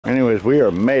Anyways, we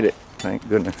are made it, thank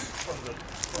goodness.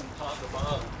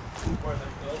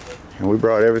 And we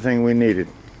brought everything we needed,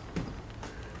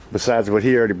 besides what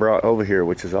he already brought over here,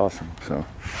 which is awesome. So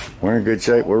we're in good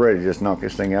shape. We're ready to just knock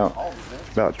this thing out.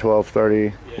 It's about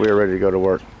 12:30. We are ready to go to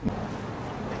work.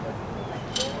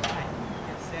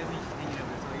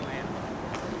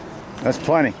 That's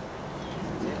plenty.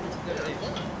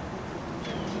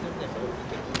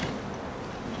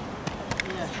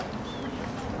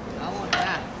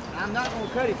 I'm not going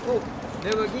to cut it full.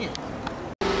 Never again.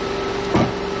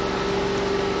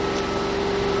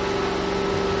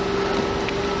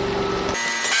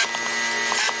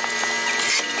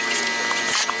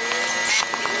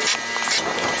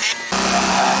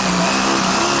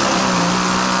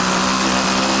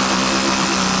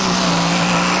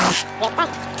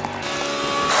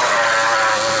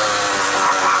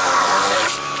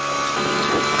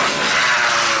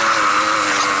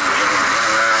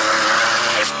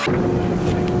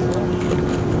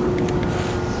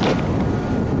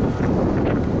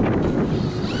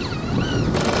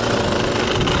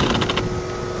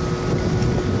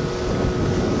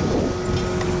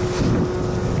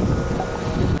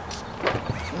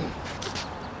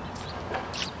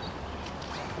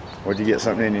 Would you get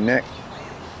something in your neck?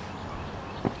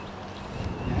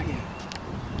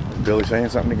 Billy saying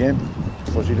something again?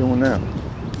 What's he doing now?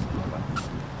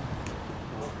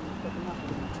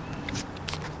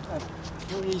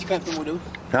 What need to clamp some more, dude?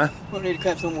 Huh? What need to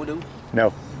clamp some more, dude?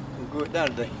 No. We'll glue it down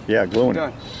today. Yeah, gluing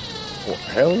it. Well,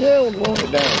 hell yeah, we're gluing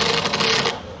it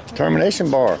down. Termination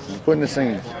bar. We're putting this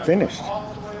thing finished.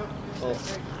 The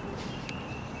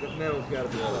metal's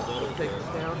got to be on. Take this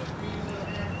down.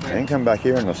 I ain't come back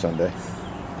here on no Sunday.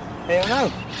 Hell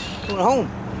no. Going home.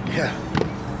 Yeah.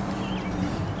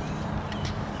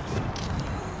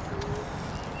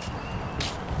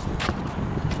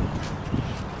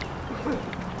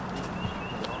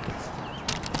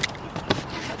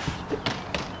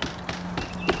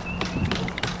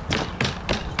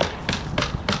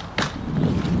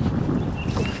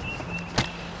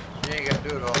 You ain't got to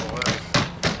do it all the way.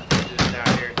 Just down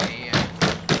here at the end.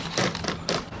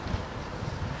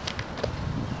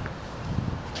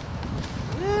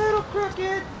 Little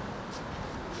crooked.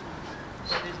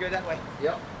 Need to go that way.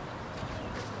 Yep.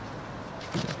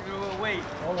 Give it a little weight.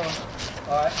 Hold on.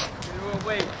 All right. Give it a little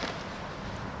weight.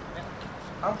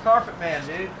 I'm carpet man,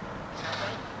 dude.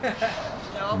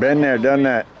 Been there, done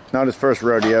that. Not his first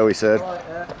rodeo, he said. All right,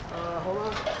 hold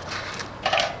on.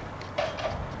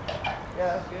 Yeah,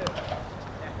 that's good.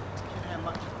 Shouldn't have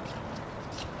much.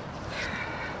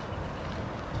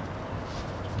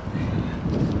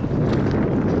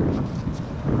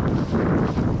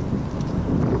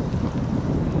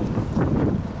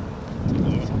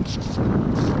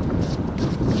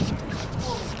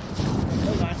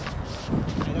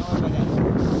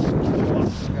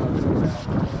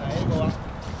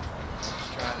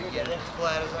 Trying to get it as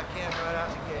flat as I can right out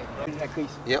the gate. That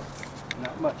crease. Yep.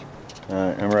 Not much. All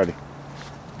right, I'm ready.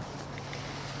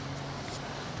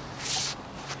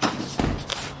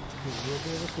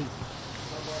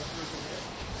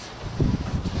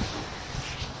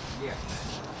 Yeah.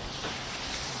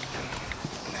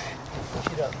 Push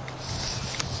it up.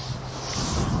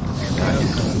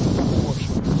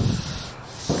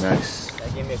 Nice. That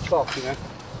gave me a chalk, you know.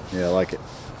 Yeah, I like it.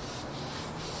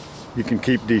 You can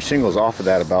keep these shingles off of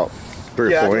that about 3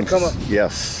 or Yeah, 4 I inches. can come up.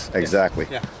 Yes, exactly.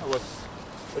 Yeah, I will.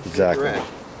 Exactly.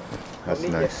 That's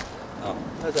Need nice. Oh,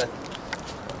 okay.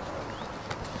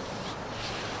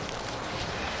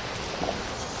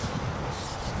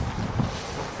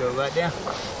 Go right down.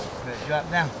 Let it drop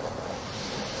down.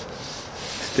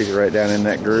 Stick it right down in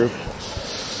that groove.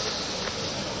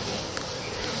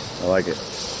 I like it.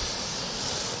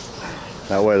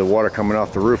 That way the water coming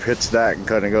off the roof hits that and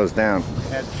kind of goes down.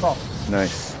 Add the salt.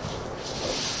 Nice.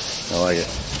 I like it.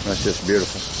 That's just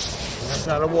beautiful. That's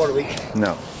not a water leak.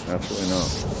 No, absolutely not.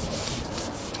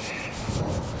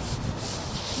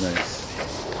 Nice.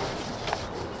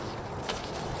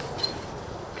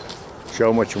 Show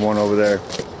them what you want over there.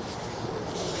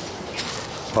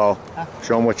 Paul,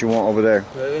 show them what you want over there.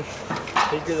 Ready?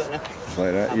 You do that now.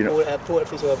 Like that. You I'll pull it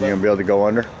piece over. gonna be able to go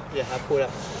under? Yeah, I'll pull it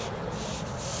out.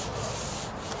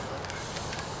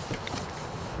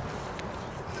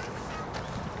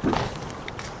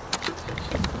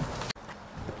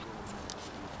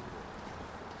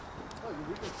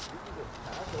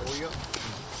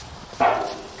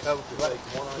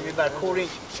 Give me about a 1/4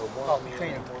 inch off the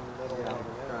trainer.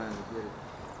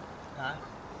 Alright.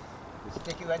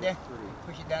 Stick it right there.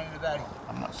 Push it down in the body.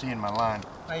 I'm not seeing my line.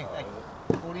 Hey,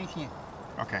 1/4 inch in.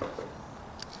 Okay.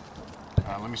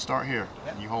 Let me start here.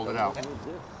 Yep. You hold it out. Yep.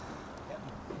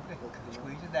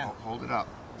 it down. Hold it up.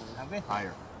 I'm good.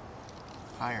 Higher.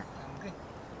 Higher. I'm good.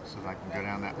 So that I can go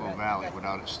down that little valley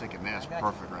without it sticking. That's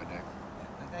perfect right there.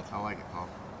 I like it, Paul.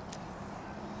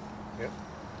 Yep.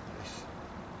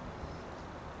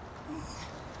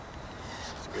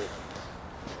 It's good.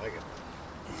 I like it.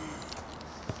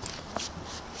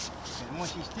 And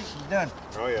once you stick, you're done.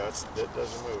 Oh yeah, that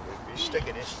doesn't move. If you stick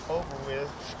it, it's over with.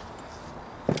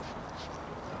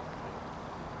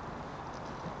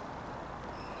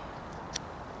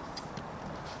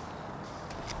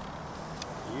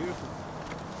 Beautiful.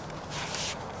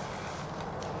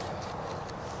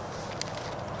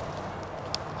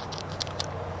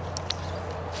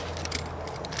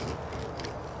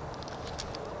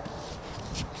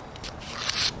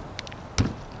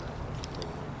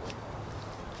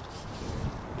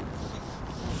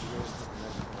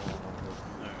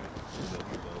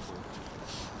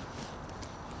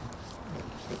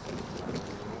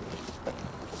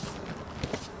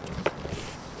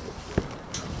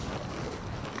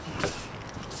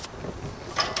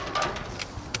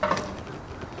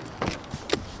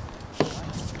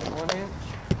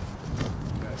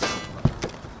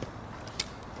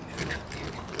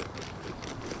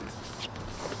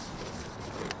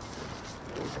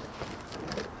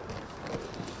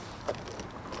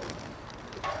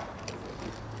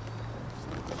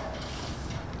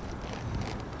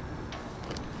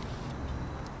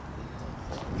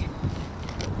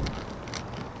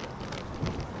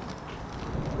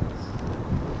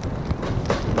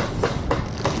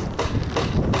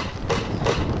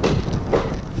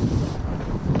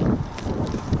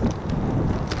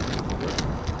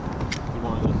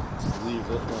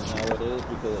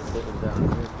 Because it's sitting down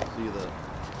here. See the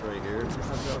right here?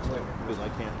 Because I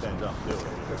can't stand up to it.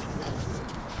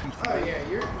 Oh yeah,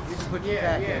 you can put your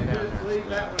back in down there. Leave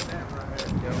that one down right there.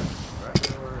 Yep.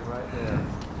 Right there.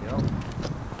 Yep.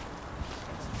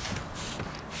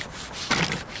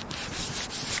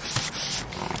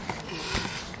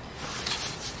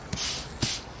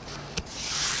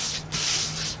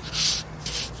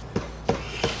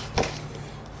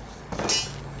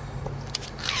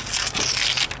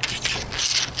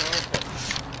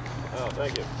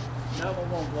 Thank you. That one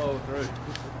won't blow through.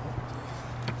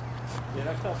 Yeah,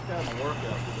 that tough kind of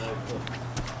workout today, so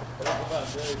that's about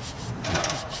it.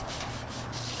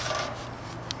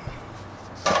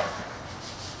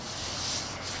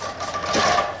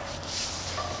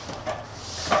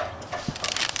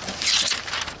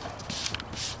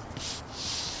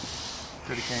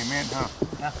 Could have came in, huh?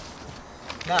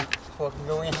 No, as far as I can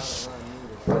go in.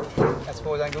 As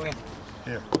far as I go in.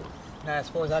 Here. No, as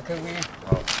far as I could go in.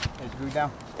 Oh. Let's go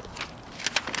down.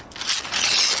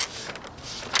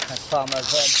 That's the problem I've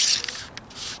had.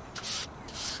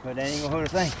 But that ain't gonna hurt a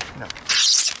thing. No.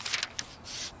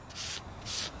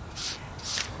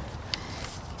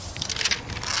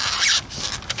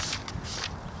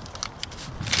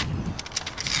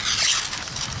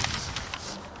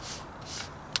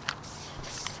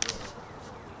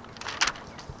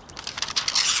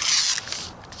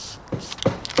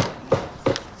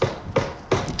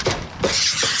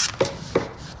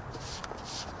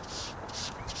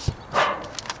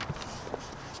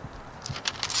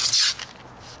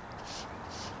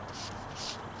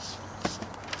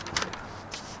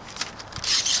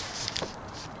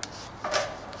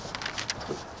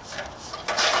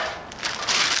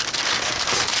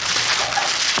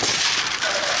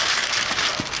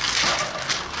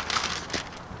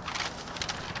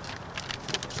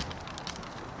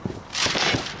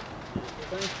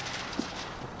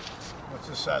 What's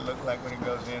this side look like when it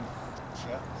goes in?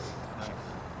 Yeah, nice.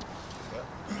 Yep,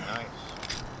 nice.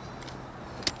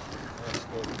 That's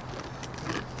good.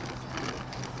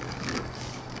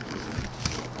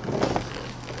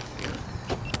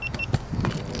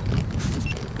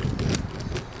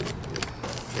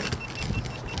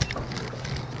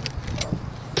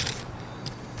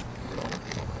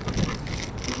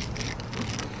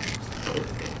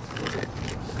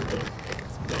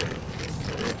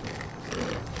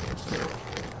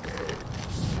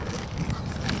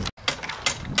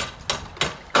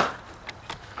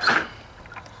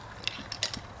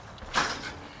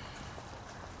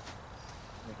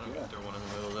 Throw one in the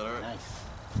middle, is that alright? Nice.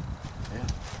 Yeah.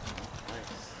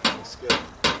 Nice. Looks good.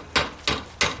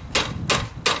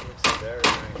 Looks very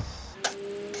nice.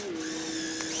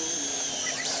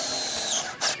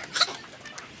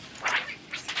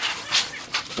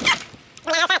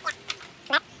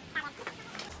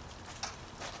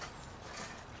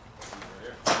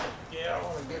 Yeah, I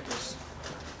want to get this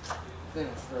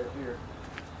finished right here.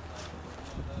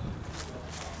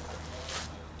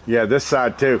 Yeah, this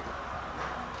side too.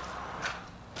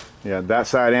 Yeah, that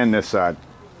side and this side.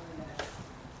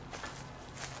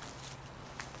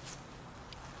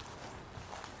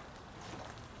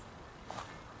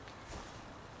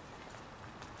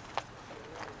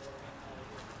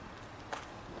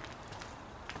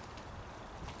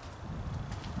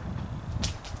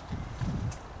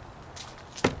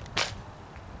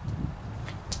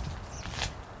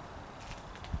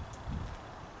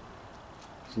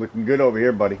 looking good over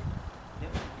here, buddy.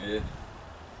 Yeah.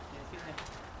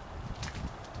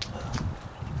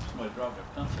 Somebody dropped a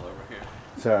pencil over here.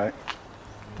 It's all right.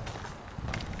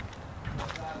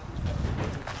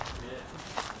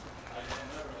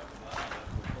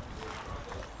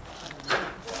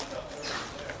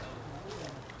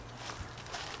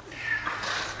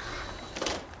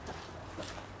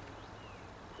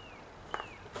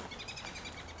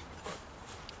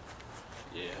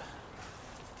 Yeah.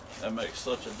 That makes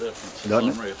such a difference. Doesn't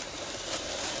it? Unreal.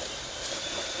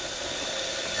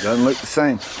 Doesn't look the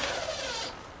same.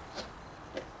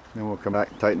 Then we'll come back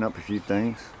and tighten up a few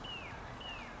things.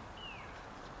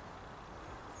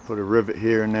 Put a rivet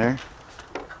here and there.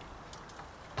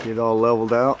 Get it all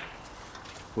leveled out.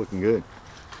 Looking good.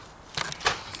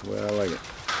 That's the way I like it.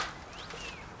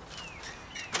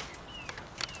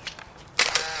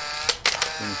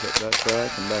 Finish up that side,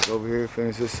 come back over here,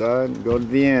 finish this side, and go to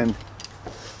the end.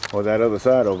 Or that other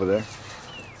side over there.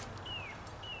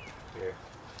 Here.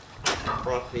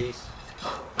 Front piece.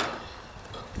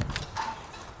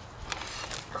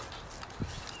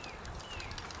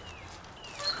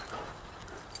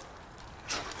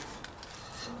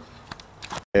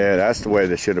 Yeah, that's the way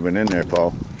they should have been in there,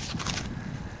 Paul.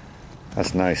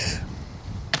 That's nice.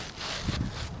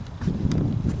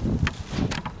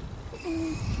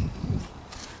 You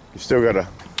still got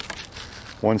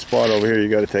one spot over here you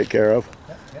got to take care of.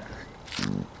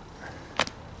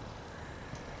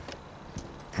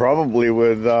 Probably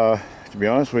with, to be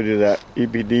honest with you, that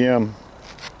EPDM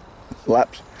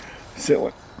laps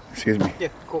sealant. Excuse me. Yeah,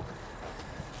 cool.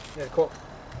 Yeah, cool.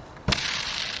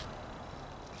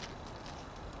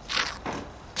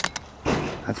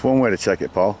 That's one way to check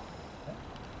it, Paul.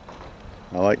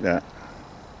 I like that.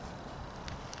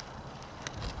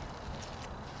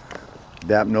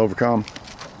 Adapt and overcome.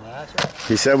 That's right.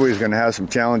 He said we was going to have some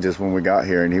challenges when we got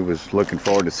here, and he was looking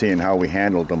forward to seeing how we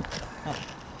handled them.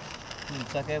 You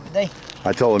suck every day.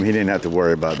 I told him he didn't have to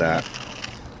worry about that.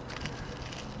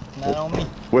 Not on me.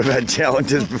 We've had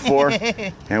challenges before,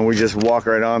 and we just walk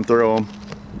right on through them.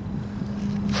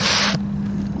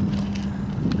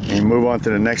 And move on to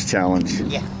the next challenge.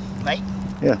 Yeah, right?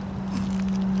 Yeah,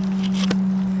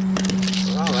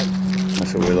 All right.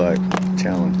 that's what we like.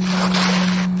 Challenge.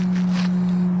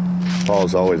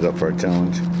 Paul's always up for a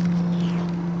challenge.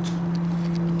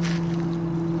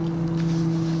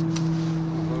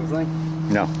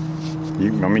 No.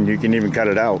 I mean, you can even cut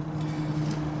it out.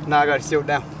 No, I got to seal it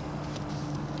down.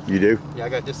 You do? Yeah, I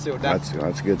got this sealed down.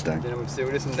 That's a good thing. Then I'm going to seal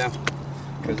this one down.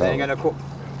 Because they ain't got no cork.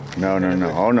 No.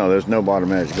 Oh, no, there's no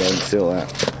bottom edge. Go ahead and seal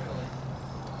that.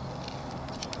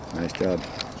 Nice job.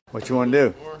 What you want to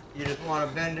do? You just want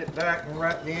to bend it back and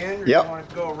right the end, or Yep. you want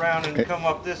to go around and come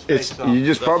up this face up? You're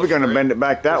just probably going to bend it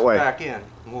back that way. Back in,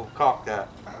 and we'll caulk that.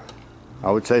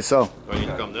 I would say so. Do I need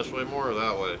to come this way more or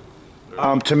that way?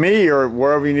 To me, or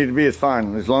wherever you need to be is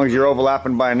fine, as long as you're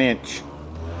overlapping by an inch.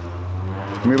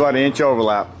 Give me about an inch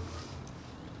overlap.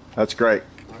 That's great.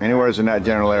 Anywhere's in that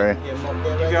general area. Yeah, mark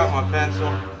that right You got my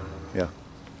pencil? Yeah.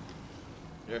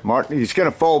 Mark, you're just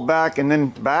gonna fold back and then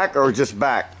back, or just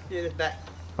back? there. Yeah, this back.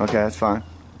 Okay, that's fine.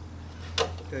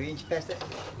 Go an inch past that.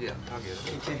 Yeah, I'll get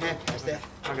it. Inch and a half past that.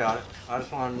 I got it. I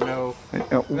just want to know.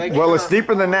 Well, it's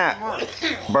deeper than that,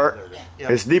 Bert.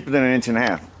 Yeah. It's deeper than an inch and a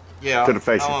half. Yeah, to the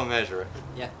fascia. I want to measure it.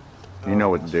 Yeah. You know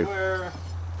what to do. Swear.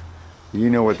 You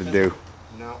know what to do.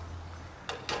 No.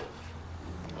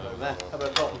 How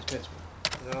about Dalton's pencil?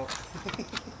 No.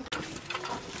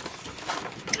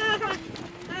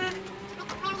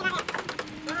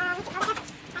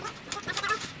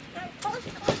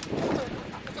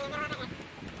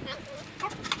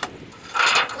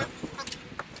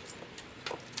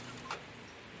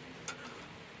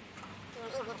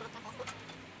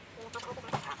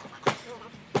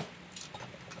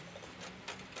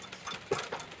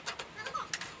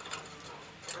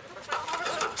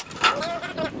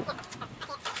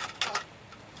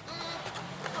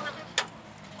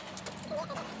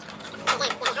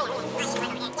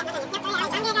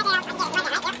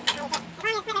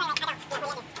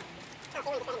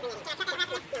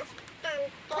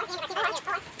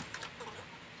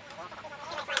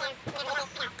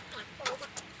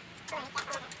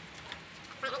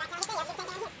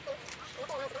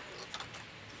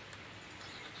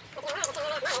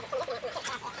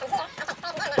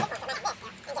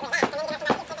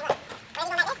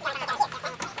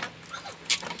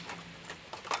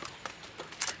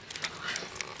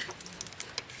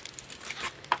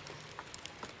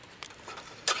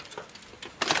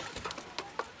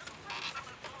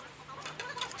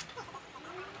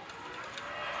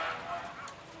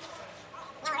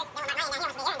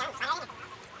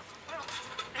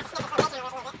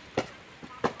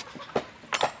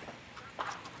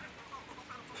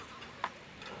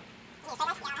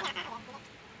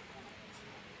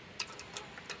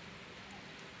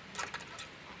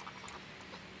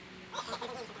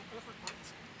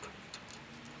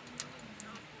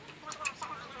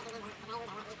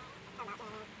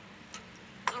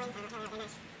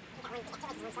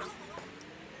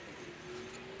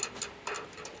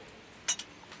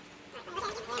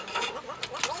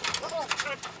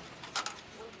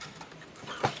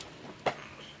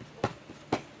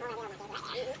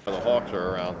 The hawks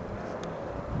are around.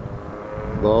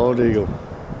 Bald eagle.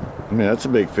 I mean, that's a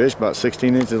big fish, about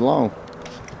 16 inches long.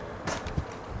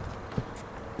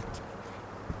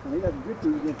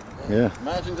 Yeah.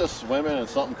 Imagine just swimming and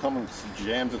something comes,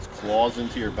 jams its claws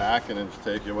into your back and then just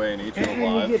takes you away and eats you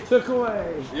alive. You get took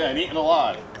away. Yeah, and eaten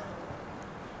alive.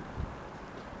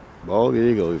 Bald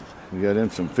eagle. We got him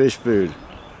some fish food.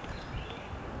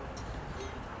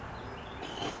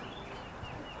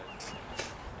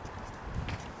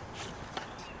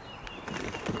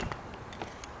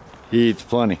 He eats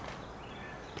plenty.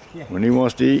 Yeah. When he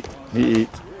wants to eat, he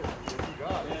eats.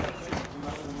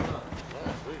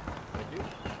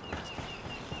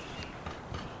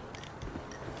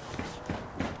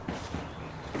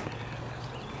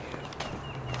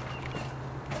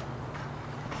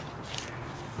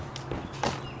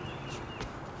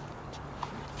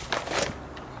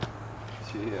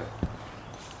 Yeah.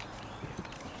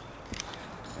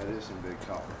 That is some big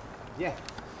copper. Yeah.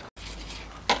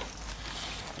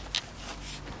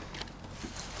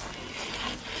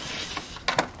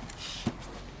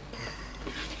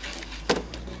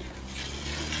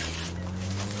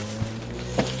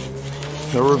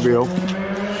 No reveal.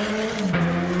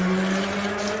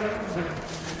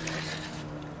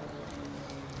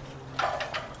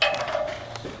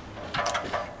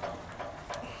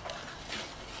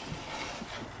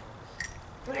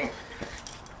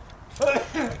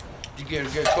 You get a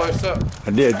good close up?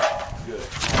 I did. Good.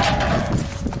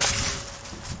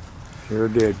 Sure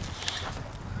did.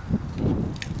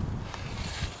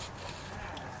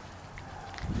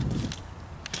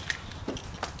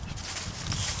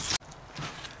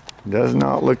 Does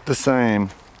not look the same.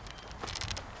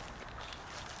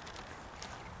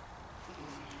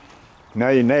 Now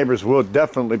your neighbors will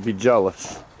definitely be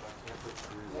jealous.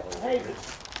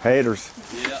 Haters.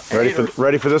 Yeah.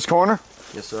 Ready for this corner?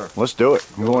 Yes, sir. Let's do it.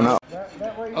 I'm going up.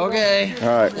 Okay. All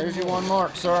right. There's your one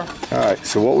mark, sir. All right.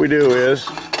 So what we do is,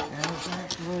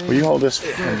 will you hold this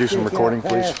and do some recording,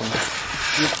 please? For me?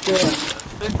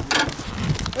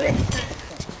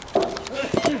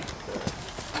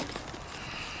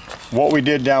 What we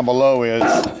did down below is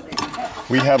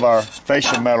we have our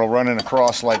facial metal running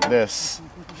across like this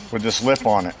with this lip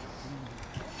on it.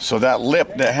 So that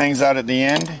lip that hangs out at the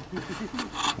end,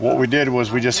 what we did was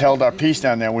we just held our piece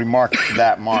down there and we marked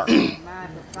that mark.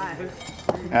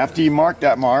 After you mark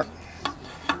that mark,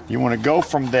 you want to go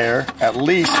from there at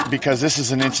least, because this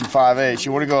is 1 5/8 inches,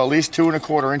 you want to go at least 2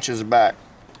 1/4 inches back.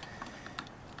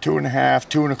 2 1/2,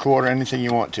 2 1/4, anything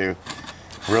you want to.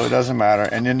 Really doesn't matter.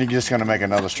 And then you're just going to make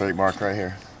another straight mark right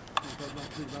here.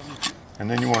 And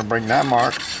then you want to bring that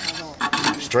mark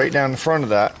straight down the front of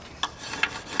that.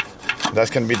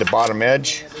 That's going to be the bottom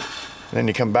edge. And then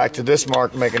you come back to this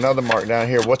mark, make another mark down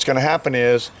here. What's going to happen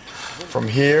is from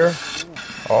here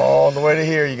all the way to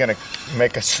here, you're going to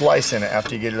make a slice in it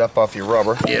after you get it up off your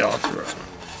rubber. Get off the rubber.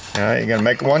 All right, you're going to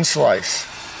make one slice,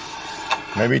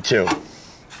 maybe two.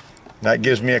 That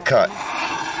gives me a cut.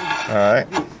 All right.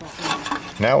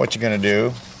 Now what you're going to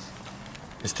do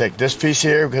is take this piece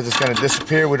here, because it's going to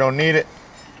disappear. We don't need it.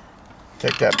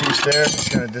 Take that piece there. It's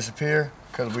going to disappear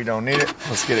because we don't need it.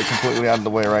 Let's get it completely out of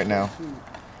the way right now.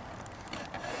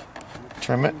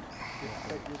 Trim it.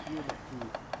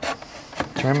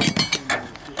 Trim it.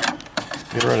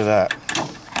 Get rid of that.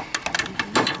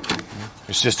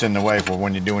 It's just in the way for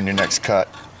when you're doing your next cut.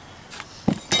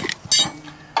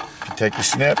 You take your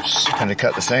snips and you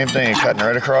cut the same thing. You're cutting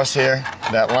right across here.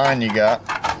 That line you got.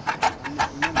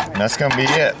 And that's going to be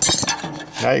it.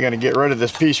 Now you're going to get rid of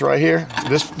this piece right here.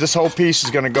 This whole piece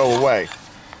is going to go away.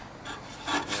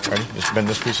 Ready? Just bend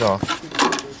this piece off.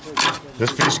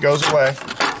 This piece goes away.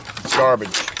 It's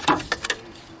garbage.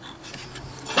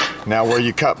 Now where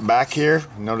you cut back here,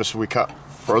 notice we cut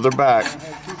further back.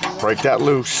 Break that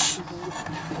loose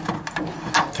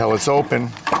till it's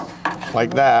open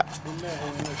like that.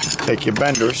 Take your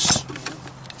benders.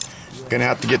 You're gonna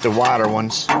have to get the wider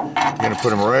ones. You're gonna put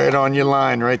them right on your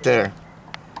line right there.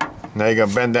 Now you're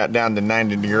gonna bend that down to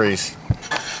 90 degrees.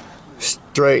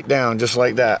 Straight down, just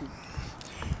like that.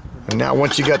 And now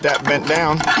once you got that bent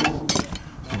down,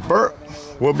 Bert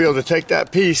will be able to take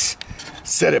that piece,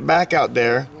 set it back out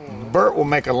there. Bert will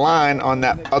make a line on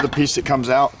that other piece that comes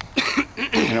out,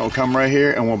 and it will come right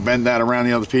here, and we'll bend that around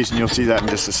the other piece, and you'll see that in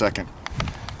just a second.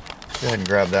 Go ahead and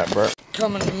grab that, Bert.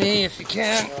 Coming to me if you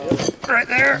can. Right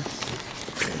there.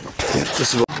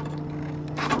 This is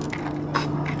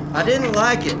I didn't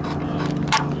like it.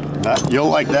 You'll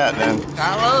like that then.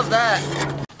 I love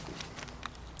that.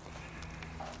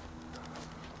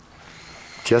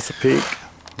 Chesapeake,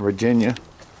 Virginia.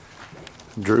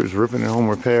 Drew's Roofing and Home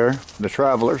Repair. The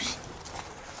Travelers.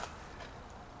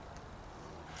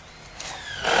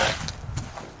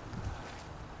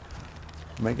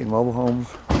 Making mobile homes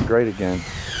great again.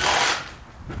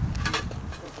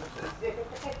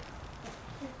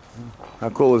 How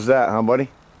cool is that, huh, buddy?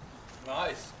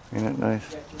 Nice. Ain't that nice?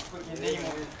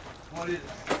 What is it?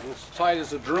 It's tight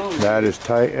as a drum. That is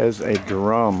tight as a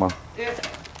drum.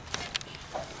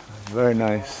 Very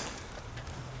nice.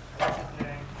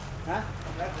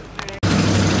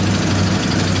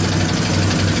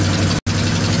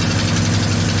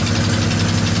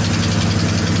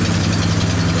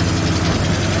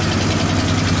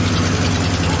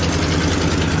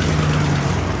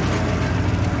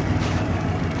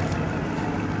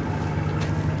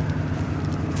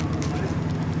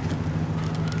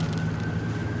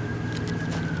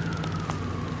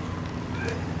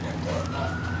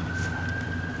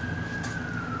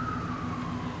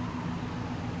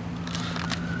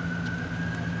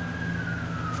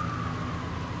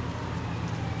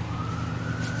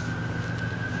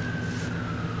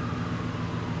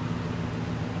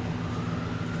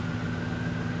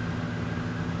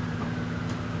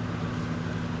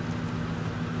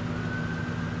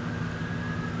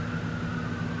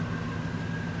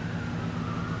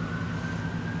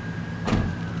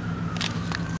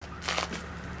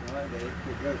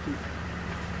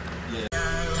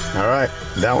 All right,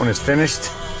 that one is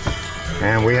finished,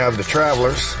 and we have the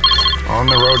Travelers on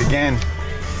the road again.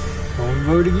 On the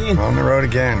road again. On the road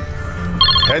again.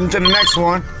 Heading to the next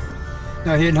one.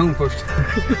 No, heading home first.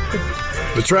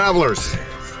 The Travelers.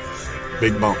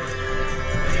 Big bump.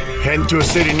 Heading to a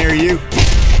city near you.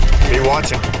 Be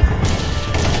watching.